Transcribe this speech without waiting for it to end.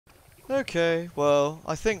Okay, well,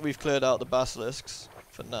 I think we've cleared out the basilisks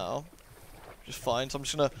for now. Which is fine, so I'm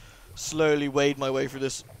just gonna slowly wade my way through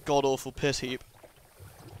this god-awful piss heap.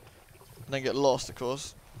 And then get lost, of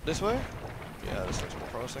course. This way? Yeah, this looks more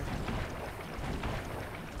promising.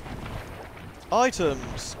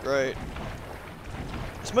 Items! Great.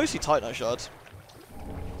 It's mostly Titanite shards.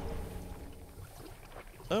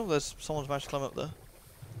 Oh, there's someone's managed to climb up there.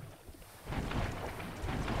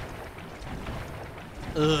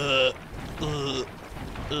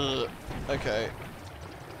 Okay.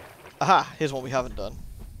 Aha! Here's one we haven't done.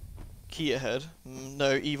 Key ahead.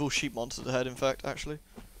 No, evil sheep monsters ahead, in fact, actually.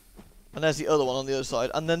 And there's the other one on the other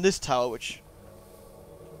side. And then this tower, which...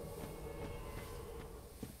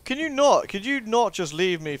 Could you not just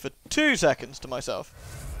leave me for 2 seconds to myself?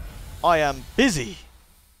 I am busy.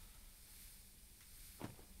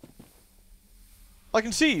 I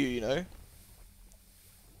can see you, you know.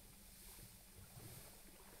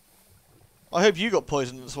 I hope you got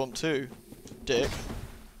poisoned in the swamp too, dick.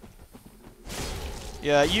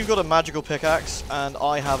 Yeah, you've got a magical pickaxe, and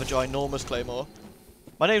I have a ginormous claymore.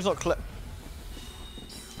 My name's not Okay,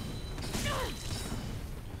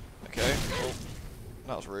 well,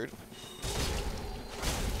 that was rude.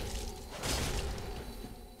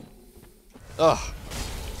 Ugh.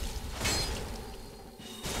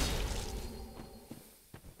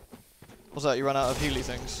 What's that? You ran out of Healy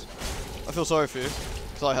things. I feel sorry for you,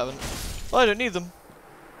 because I haven't. I don't need them.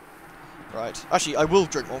 Right. Actually, I will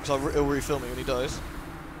drink more, because it'll refill me when he dies.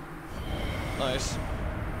 Nice.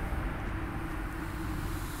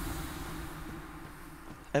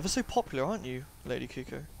 Ever so popular, aren't you, Lady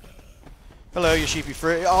Kiko? Hello, you sheepy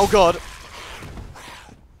free. Oh god!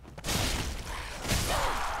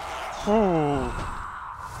 Oh.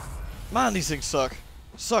 Man, these things suck.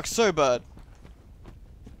 Suck so bad.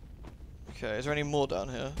 Okay, is there any more down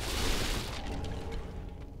here?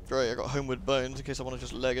 Great, I got homeward bones in case I want to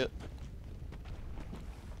just leg it.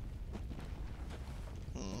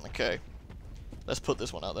 Okay. Let's put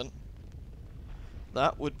this one out then.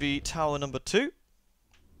 That would be tower number 2.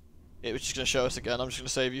 It was just going to show us again. I'm just going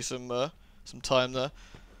to save you some time there.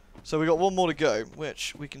 So we got one more to go,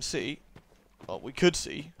 which we can see. Well, we could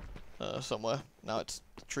see somewhere. Now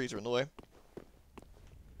the trees are in the way.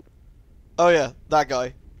 Oh yeah, that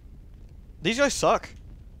guy. These guys suck.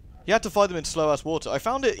 You had to fight them in slow ass water. I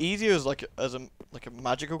found it easier as a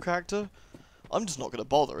magical character. I'm just not going to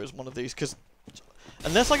bother as one of these because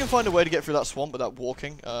unless I can find a way to get through that swamp without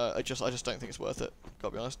walking, I just don't think it's worth it.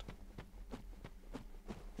 Gotta be honest.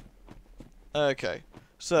 Okay,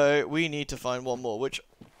 so we need to find one more, which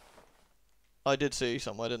I did see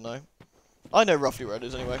somewhere, didn't I? I know roughly where it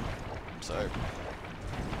is anyway. So,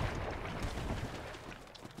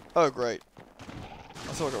 oh great!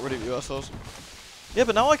 I thought I got rid of you assholes. Yeah,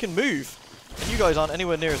 but now I can move, and you guys aren't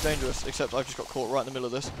anywhere near as dangerous. Except I've just got caught right in the middle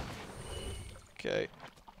of this. Okay.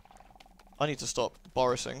 I need to stop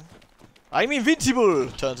Borising. I'm invincible!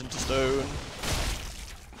 Turns into stone.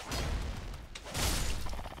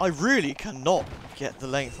 I really cannot get the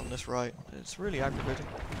length on this right. It's really aggravating.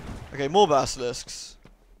 Okay, more basilisks.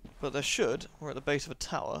 But there should, we're at the base of a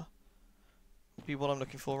tower, be what I'm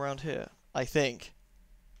looking for around here. I think.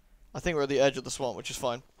 I think we're at the edge of the swamp, which is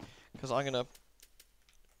fine. Because I'm going to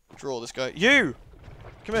draw this guy. You!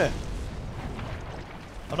 Come here.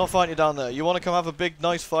 I'm not fighting you down there. You want to come have a big,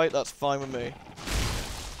 nice fight? That's fine with me.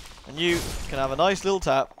 And you can have a nice little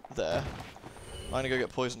tap there. I'm going to go get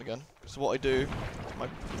poisoned again. Because what I do, it's my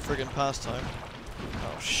friggin' pastime.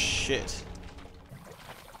 Oh, shit.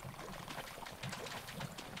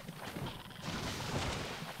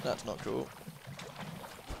 That's not cool.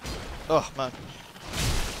 Oh, man.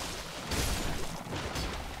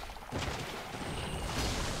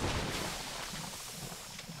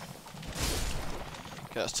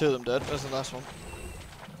 Okay, that's 2 of them dead. Where's the last one?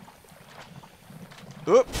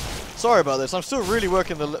 Oop! Sorry about this. I'm still really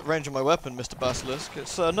working the range of my weapon, Mr. Basilisk.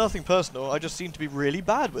 It's nothing personal. I just seem to be really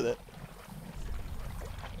bad with it.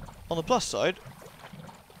 On the plus side,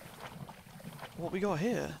 what we got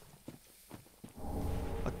here?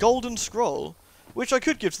 A golden scroll, which I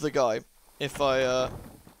could give to the guy if I,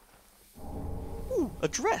 Ooh, a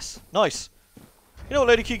dress. Nice. You know what,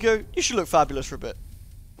 Lady Kiko? You should look fabulous for a bit.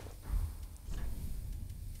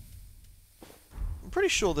 I'm pretty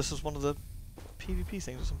sure this was one of the PvP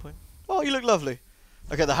things at some point. Oh, you look lovely.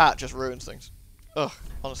 Okay, the hat just ruins things. Ugh,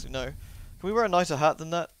 honestly, no. Can we wear a nicer hat than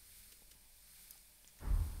that?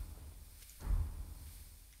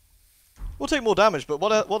 We'll take more damage, but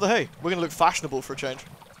what the hey? We're going to look fashionable for a change.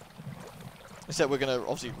 Except we're going to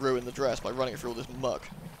obviously ruin the dress by running through all this muck.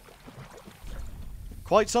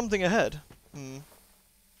 Quite something ahead. If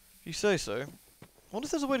you say so. wonder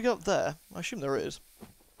if there's a way to get up there. I assume there is.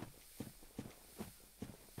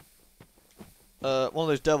 One of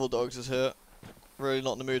those devil dogs is here. Really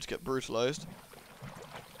not in the mood to get brutalized.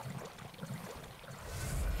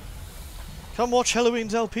 Come watch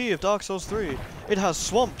Halloween's LP of Dark Souls 3. It has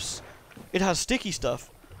swamps. It has sticky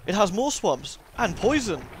stuff. It has more swamps. And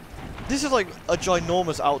poison. This is like a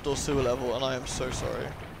ginormous outdoor sewer level, and I am so sorry.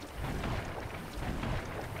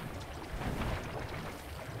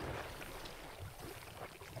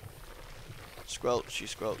 Squelchy,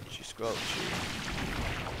 squelchy, squelchy.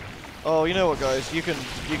 Oh, you know what, guys? You can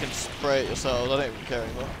spray it yourselves. I don't even care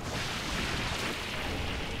anymore.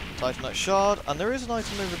 Titanite shard, and there is an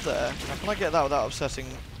item over there. Now, can I get that without upsetting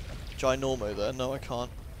Ginormo there? No, I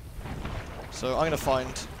can't. So I'm gonna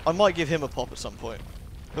find. I might give him a pop at some point.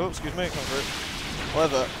 Oh, excuse me, come through.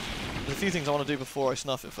 However, there's a few things I want to do before I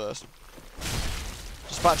snuff it first.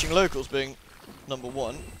 Dispatching locals being number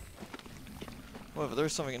one. However, there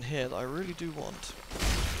is something in here that I really do want.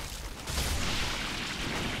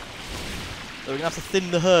 So we're gonna have to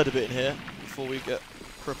thin the herd a bit in here before we get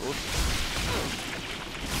crippled.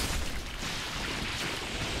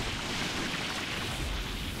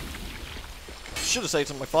 Should have saved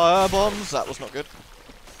some of my fire bombs. That was not good.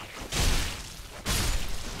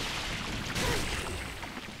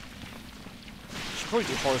 Should probably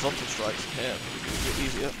do horizontal strikes in here. It's a bit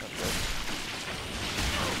easier. Okay.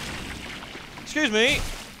 Excuse me.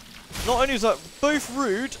 Not only is that both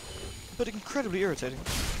rude, but incredibly irritating.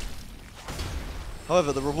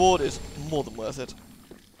 However, the reward is more than worth it.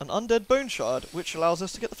 An undead bone shard, which allows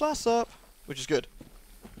us to get the flasks up, which is good.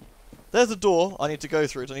 There's the door I need to go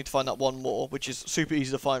through, so I need to find that one more, which is super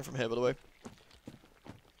easy to find from here, by the way.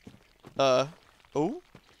 Oh.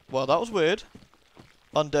 Well, that was weird.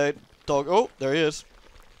 Undead dog. Oh, there he is.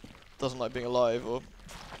 Doesn't like being alive, or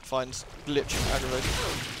finds glitching aggravating.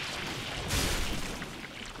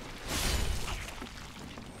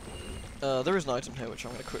 There is an item here, which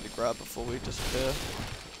I'm going to quickly grab before we disappear.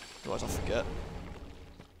 Otherwise I'll forget.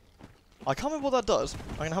 I can't remember what that does.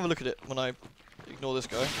 I'm going to have a look at it when I ignore this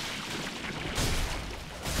guy.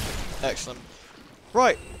 Excellent.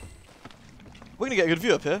 Right. We're going to get a good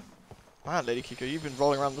view up here. Man, Lady Kiko, you've been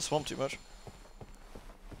rolling around the swamp too much.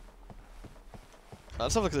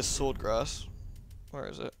 Let's have a look at this sword grass. Where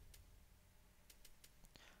is it?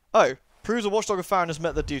 Oh. Proves a watchdog of Farron has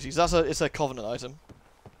met their duties. It's a covenant item.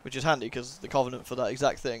 Which is handy, because the covenant for that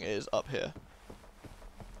exact thing is up here.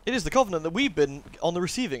 It is the covenant that we've been on the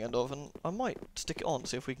receiving end of, and I might stick it on to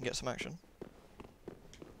see if we can get some action.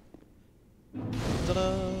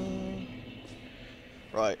 Ta-da!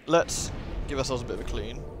 Right, let's give ourselves a bit of a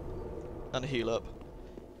clean. And a heal up.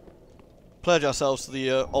 Pledge ourselves to the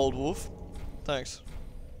old wolf. Thanks.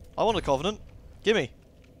 I want a covenant. Gimme!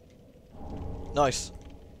 Nice.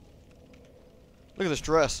 Look at this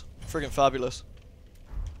dress. Friggin' fabulous.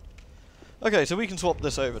 Okay, so we can swap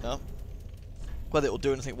this over now. Whether it will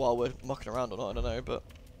do anything while we're mucking around or not, I don't know, but...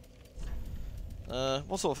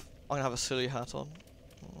 what sort of... I'm gonna have a silly hat on.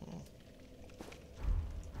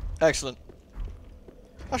 Excellent.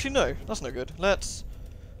 Actually, no, that's no good. Let's...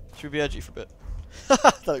 Should we be edgy for a bit?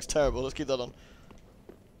 That looks terrible, let's keep that on.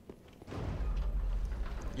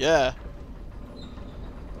 Yeah.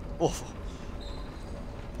 Awful.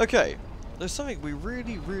 Okay, there's something we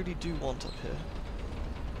really, really do want up here.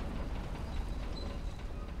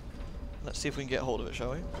 Let's see if we can get hold of it,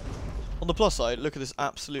 shall we? On the plus side, look at this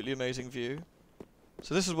absolutely amazing view.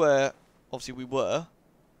 So this is where, obviously, we were.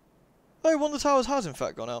 Oh, one of the towers has, in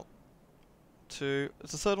fact, gone out. Is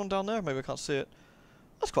the third one down there? Maybe I can't see it.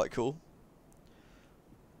 That's quite cool.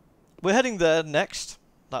 We're heading there next.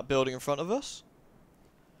 That building in front of us.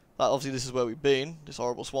 Obviously, this is where we've been. This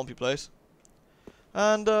horrible swampy place.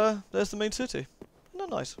 And there's the main city. Isn't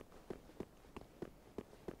that nice?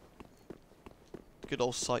 Good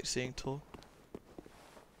old sightseeing tour.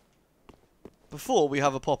 Before we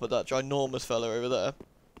have a pop at that ginormous fellow over there,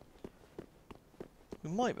 we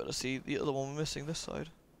might better see the other one we're missing this side.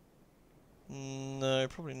 No,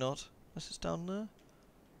 probably not. Unless it's down there?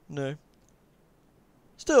 No.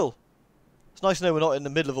 Still, it's nice to know we're not in the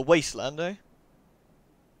middle of a wasteland, eh?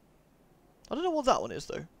 I don't know what that one is,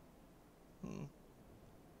 though.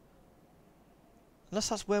 Unless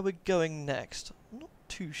that's where we're going next. I'm not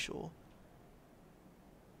too sure.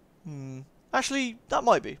 Actually, that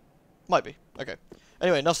might be. Might be. Okay.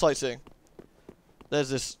 Anyway, enough sightseeing. There's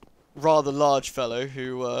this rather large fellow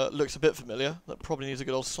who looks a bit familiar. That probably needs a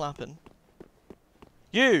good old slapping.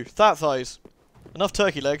 You! Fat thighs! Enough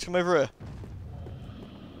turkey legs, come over here.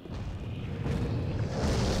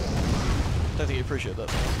 Don't think you appreciate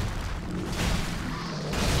that.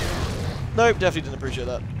 Nope, definitely didn't appreciate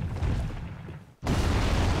that.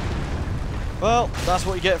 Well, that's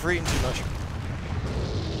what you get for eating too much.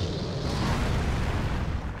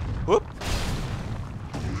 Whoop.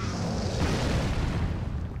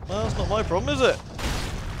 Well, that's not my problem, is it?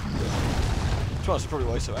 That's probably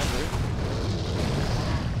why he's so angry.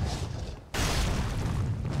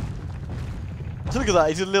 So look at that,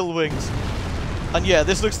 he's got little wings. And yeah,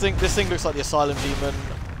 this thing looks like the Asylum Demon.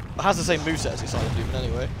 It has the same moveset as the Asylum Demon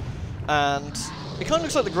anyway. And it kind of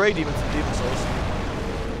looks like the Grey Demon from Demon Souls.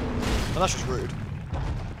 And that's just rude.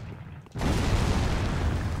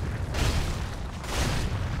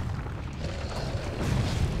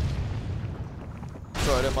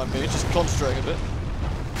 Sorry, don't mind me, just concentrating a bit.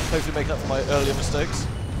 Hopefully making up for my earlier mistakes.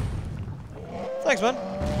 Thanks, man.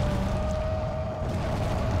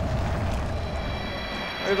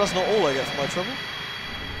 Maybe that's not all I get for my trouble.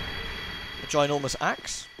 A ginormous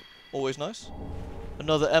axe. Always nice.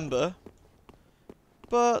 Another ember.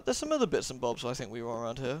 But there's some other bits and bobs I think we want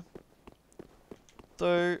around here.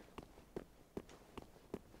 Though...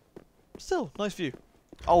 still, nice view.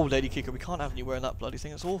 Oh, Lady Kika, we can't have you wearing that bloody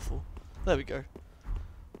thing. It's awful. There we go.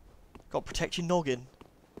 Gotta protect your noggin.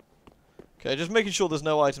 Okay, just making sure there's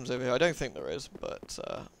no items over here. I don't think there is, but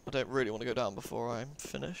I don't really want to go down before I'm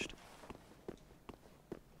finished.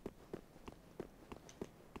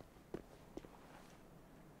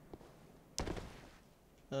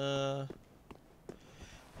 I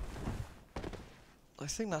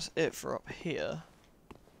think that's it for up here.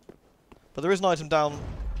 But there is an item down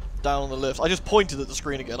on the lift. I just pointed at the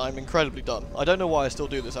screen again. I'm incredibly dumb. I don't know why I still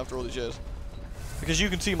do this after all these years. Because you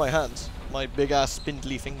can see my hands. My big ass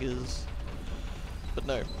spindly fingers. But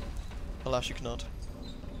no. Alas, you cannot.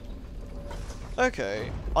 Okay.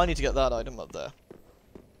 I need to get that item up there.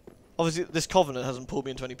 Obviously, this Covenant hasn't pulled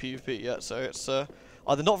me into any PvP yet, so it's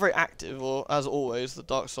either not very active, or, as always, the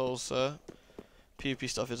Dark Souls PvP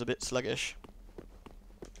stuff is a bit sluggish.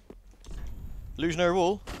 Illusionary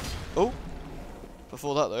Wall. Oh.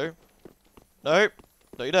 Before that, though. Nope.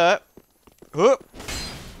 Don't you dare. Whoop.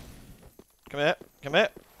 Come here. Come here.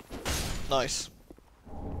 Nice.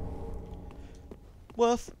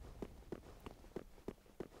 Worth.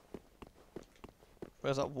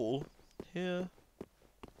 Where's that wall? Here.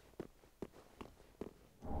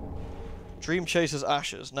 Dream Chaser's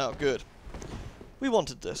Ashes. Now, good. We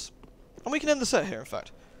wanted this. And we can end the set here, in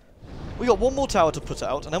fact. We got one more tower to put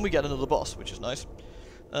out, and then we get another boss, which is nice.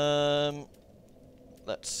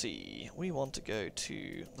 Let's see. We want to go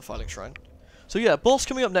to the Filing Shrine. So yeah, boss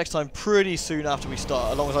coming up next time pretty soon after we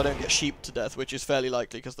start, as long as I don't get sheep to death, which is fairly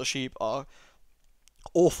likely, because the sheep are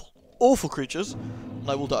awful, awful creatures, and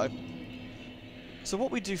I will die. So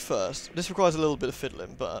what we do first, this requires a little bit of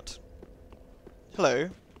fiddling, but... hello.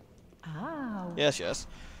 Oh. Yes, yes.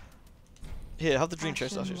 Here, have the Dream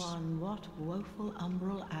Chase ashes. One, what woeful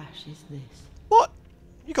umbral ash is this? What?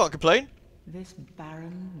 You can't complain. This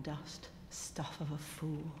barren dust, stuff of a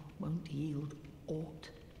fool, won't yield aught.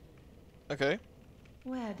 Okay.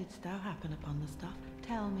 Where didst thou happen upon the stuff?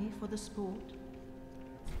 Tell me for the sport.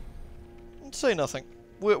 Say nothing.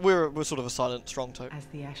 We're sort of a silent, strong type. As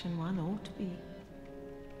the Ashen One ought to be.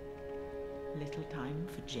 Little time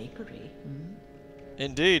for japery, hmm?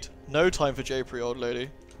 Indeed. No time for japery, old lady.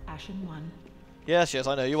 Ashen One. Yes, yes,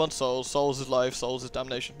 I know. You want souls. Souls is life. Souls is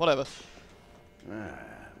damnation. Whatever.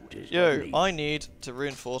 Yo, I need to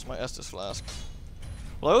reinforce my Estus flask.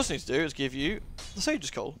 What I also need to do is give you the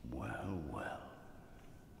Sage's Coal. Well, well.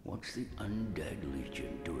 What's the undead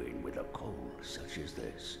legion doing with a coal such as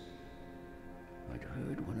this? I'd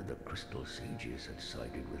heard one of the crystal sages had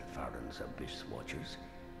sided with Farron's abyss watchers.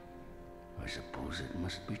 I suppose it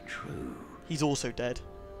must be true. He's also dead.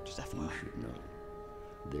 Just FYI. You should know.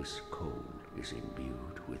 This coal is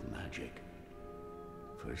imbued with magic.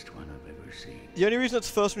 First one I've ever seen. The only reason it's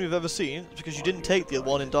the first one you've ever seen is because you didn't take the other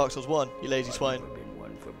one in Dark Souls 1, you lazy swine. I've never been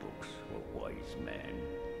one for books or wise men.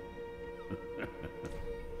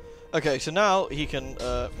 Okay, so now he can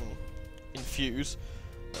infuse.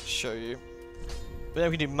 Let's show you. But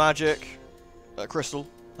then we can do magic, crystal,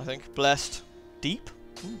 I think, blessed, deep.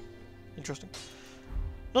 Interesting.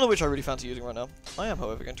 None of which I really fancy using right now. I am,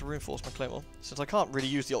 however, going to reinforce my claymore, since I can't really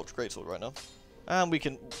use the ultra greatsword right now. And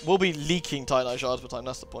we'll be leaking Titanite shards by the time,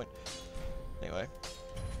 that's the point. Anyway.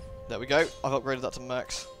 There we go. I've upgraded that to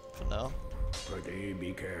max for now. Pretty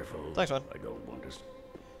be careful. Thanks, man. I don't want to...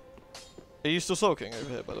 Are you still sulking over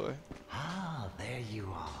here, by the way? Ah, there you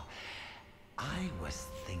are. I was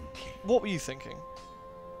thinking... What were you thinking?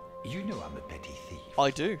 You know I'm a petty thief. I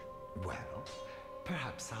do. Well,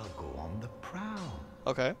 perhaps I'll go on the prowl.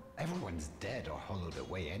 Okay. Everyone's dead or hollowed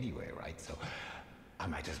away anyway, right? So I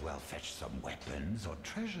might as well fetch some weapons or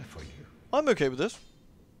treasure for you. I'm okay with this.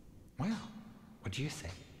 Well, what do you say?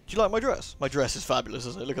 Do you like my dress? My dress is fabulous,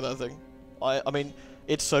 isn't it? Look at that thing. I mean,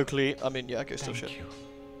 it's so clean. I mean, yeah, go still shit. Thank you.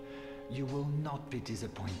 You will not be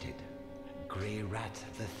disappointed. Grey Rat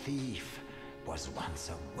the Thief was once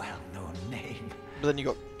a well-known name. But then you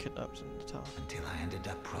got kidnapped in the tower. Until I ended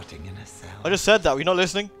up rotting in a cell. I just said that. Were you not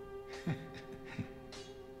listening?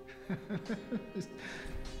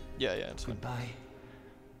 Yeah, it's fine. Goodbye.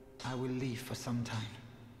 I will leave for some time.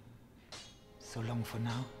 So long for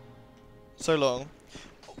now. So long.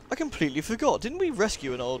 I completely forgot. Didn't we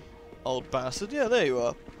rescue an old bastard? Yeah, there you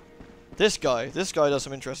are. This guy does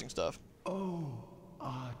some interesting stuff. Oh,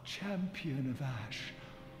 our champion of Ash.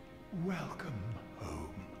 Welcome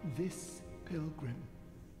home. This pilgrim,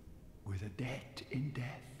 with a debt in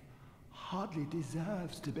death, hardly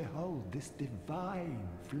deserves to behold this divine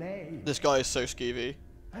flame. This guy is so skeevy.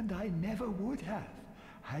 And I never would have,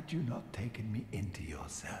 had you not taken me into your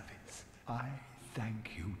service. I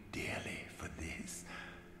thank you dearly for this,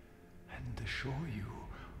 and assure you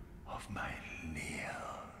of my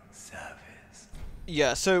leal service.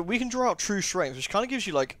 Yeah, so we can draw out true strength, which kind of gives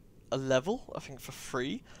you like a level, I think, for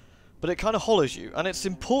free. But it kind of hollows you, and it's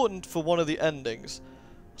important for one of the endings.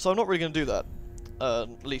 So I'm not really going to do that.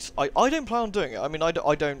 At least, I don't plan on doing it. I mean,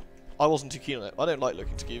 I wasn't too keen on it. I don't like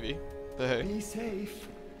looking skeevy. But hey. Be safe.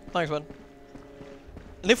 Thanks, man.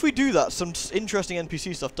 And if we do that, some interesting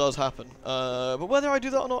NPC stuff does happen. But whether I do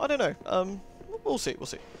that or not, I don't know. We'll see, we'll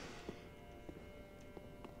see.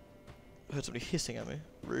 I heard somebody hissing at me.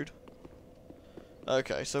 Rude.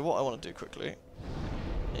 Okay, so what I want to do quickly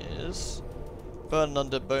is burn an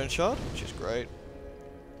undead bone shard, which is great.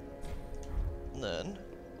 And then...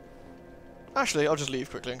 Actually, I'll just leave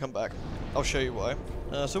quickly and come back. I'll show you why.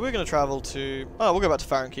 So we're going to travel to... Oh, we'll go back to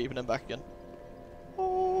Farron Keep and then back again.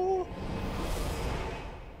 Oh.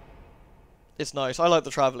 It's nice. I like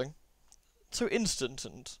the travelling. It's so instant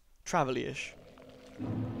and travel-y-ish.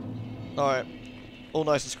 Alright. All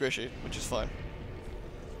nice and squishy, which is fine.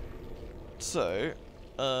 So,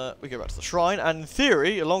 we go back to the shrine, and in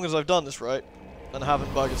theory, as long as I've done this right, and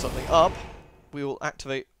haven't bugged something up, we will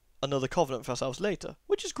activate another covenant for ourselves later,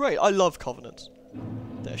 which is great. I love covenants.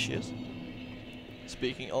 There she is.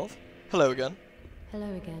 Speaking of, hello again.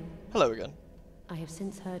 Hello again. Hello again. I have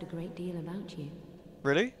since heard a great deal about you.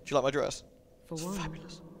 Really? Do you like my dress? For It's one,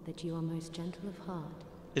 fabulous. that you are most gentle of heart.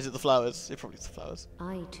 Is it the flowers? It probably is the flowers.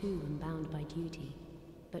 I too am bound by duty,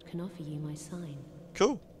 but can offer you my sign.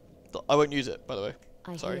 Cool. I won't use it, by the way.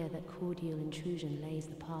 I Sorry. hear that cordial intrusion lays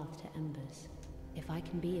the path to embers. If I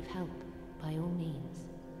can be of help, by all means,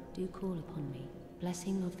 do call upon me.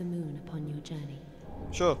 Blessing of the moon upon your journey.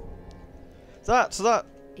 Sure. That...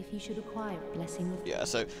 If you should acquire blessing of... Yeah,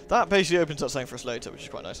 so that basically opens up something for us later, which is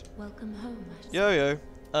quite nice. Welcome home. Yo.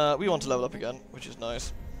 We want to level up again, which is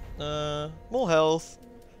nice. More health,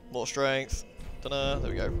 more strength. There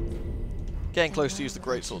we go. Getting close to use the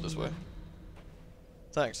greatsword this way.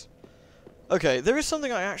 Thanks. Okay, there is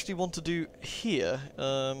something I actually want to do here.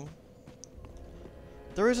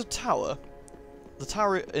 There is a tower. The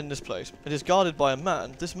tower in this place. It is guarded by a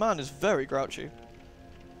man. This man is very grouchy.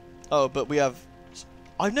 Oh, but we have...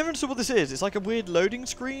 I've never understood what this is. It's like a weird loading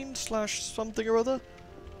screen slash something or other.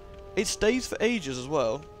 It stays for ages as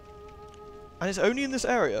well. And it's only in this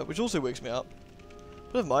area, which also wakes me up.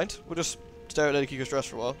 But never mind. We'll just stare at Lady Kiko's dress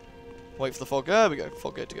for a while. Wait for the fog. There we go.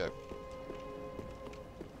 Fog gate to go.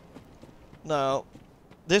 Now,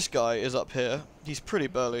 this guy is up here. He's pretty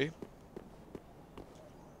burly.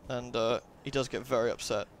 And he does get very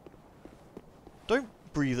upset. Don't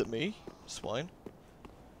breathe at me, swine.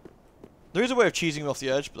 There is a way of cheesing him off the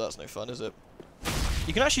edge, but that's no fun, is it?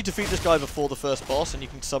 You can actually defeat this guy before the first boss, and you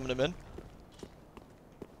can summon him in.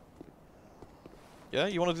 Yeah,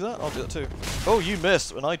 you want to do that? I'll do that too. Oh, you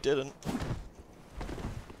missed, and I didn't.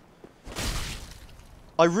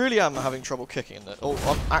 I really am having trouble kicking in it. Oh,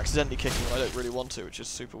 I'm accidentally kicking when I don't really want to, which is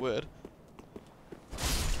super weird.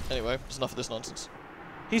 Anyway, there's enough of this nonsense.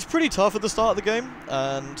 He's pretty tough at the start of the game,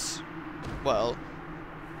 and, well,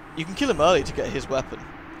 you can kill him early to get his weapon,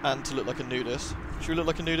 and to look like a nudist. Should we look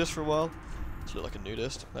like a nudist for a while? Let's look like a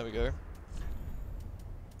nudist. There we go.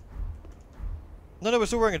 No, we're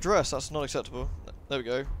still wearing a dress. That's not acceptable. There we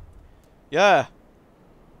go. Yeah!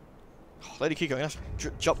 Oh, Lady Kiko, I'm going to have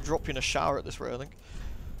to drop you in a shower at this rate, I think.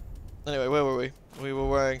 Anyway, where were we? We were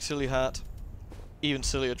wearing silly hat, even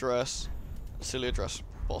sillier dress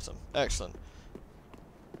bottom. Excellent.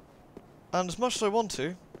 And as much as I want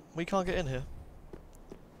to, we can't get in here.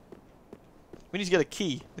 We need to get a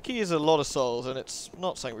key. The key is a lot of souls, and it's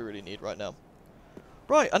not something we really need right now.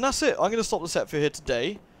 Right, and that's it. I'm going to stop the set for here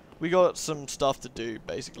today. We got some stuff to do,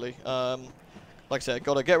 basically. like I said,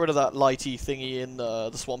 gotta get rid of that lighty thingy in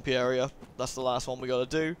the swampy area. That's the last one we gotta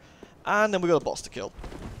do. And then we got a boss to kill.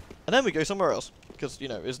 And then we go somewhere else. Because, you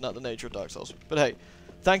know, isn't that the nature of Dark Souls? But hey,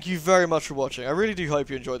 thank you very much for watching. I really do hope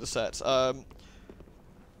you enjoyed the set.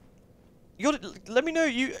 You gotta, let me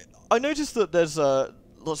know, I noticed that there's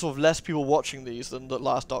lots of less people watching these than the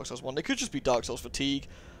last Dark Souls one. It could just be Dark Souls fatigue.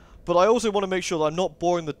 But I also want to make sure that I'm not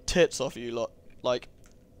boring the tits off you lot. Like,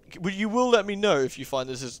 you will let me know if you find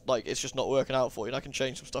this is, like, it's just not working out for you, and I can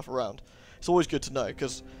change some stuff around. It's always good to know,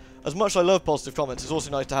 because as much as I love positive comments, it's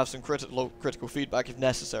also nice to have some critical feedback if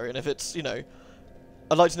necessary, and if it's, you know,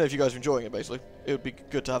 I'd like to know if you guys are enjoying it, basically. It would be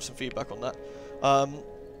good to have some feedback on that.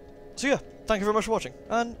 So yeah, thank you very much for watching,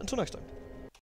 and until next time.